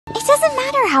doesn't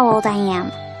matter how old I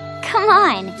am. Come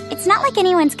on, it's not like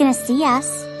anyone's gonna see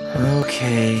us.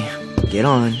 Okay, get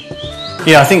on.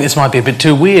 Yeah, I think this might be a bit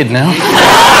too weird now.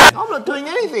 I'm not doing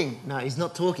anything. No, he's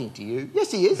not talking to you.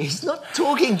 Yes, he is. He's not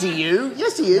talking to you.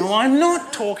 Yes, he is. No, I'm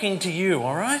not talking to you,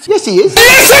 all right? Yes, he is.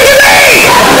 Listen to me!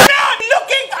 I'm not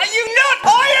looking at you, not!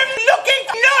 I am looking,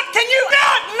 not! Can you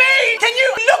not me? Can you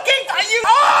looking at you?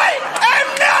 I am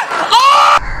not!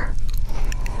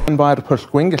 An bhaid per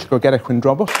squingus go get a chun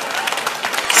drobble.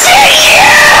 See you!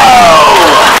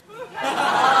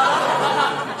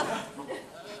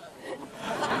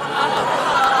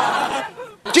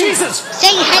 Jesus!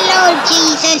 Say hello,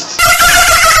 Jesus!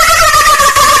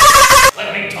 Let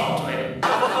me talk to him.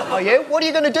 Oh, yeah? What are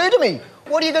you going to do to me?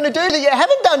 What are you going to do that you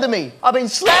haven't done to me? I've been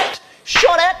slapped,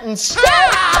 shot at and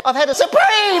stabbed. I've had a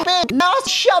supreme big ass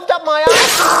shoved up my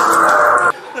ass.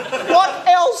 What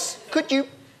else could you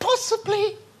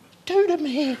possibly do to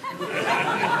me?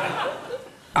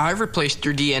 I've replaced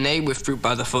your DNA with fruit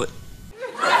by the foot.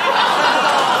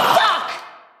 Fuck!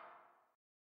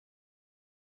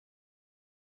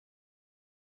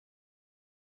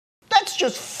 That's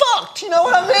just fucked, you know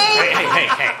what I mean?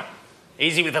 Hey.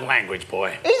 Easy with the language,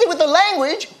 boy. Easy with the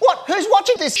language? What? Who's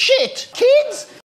watching this shit? Kids?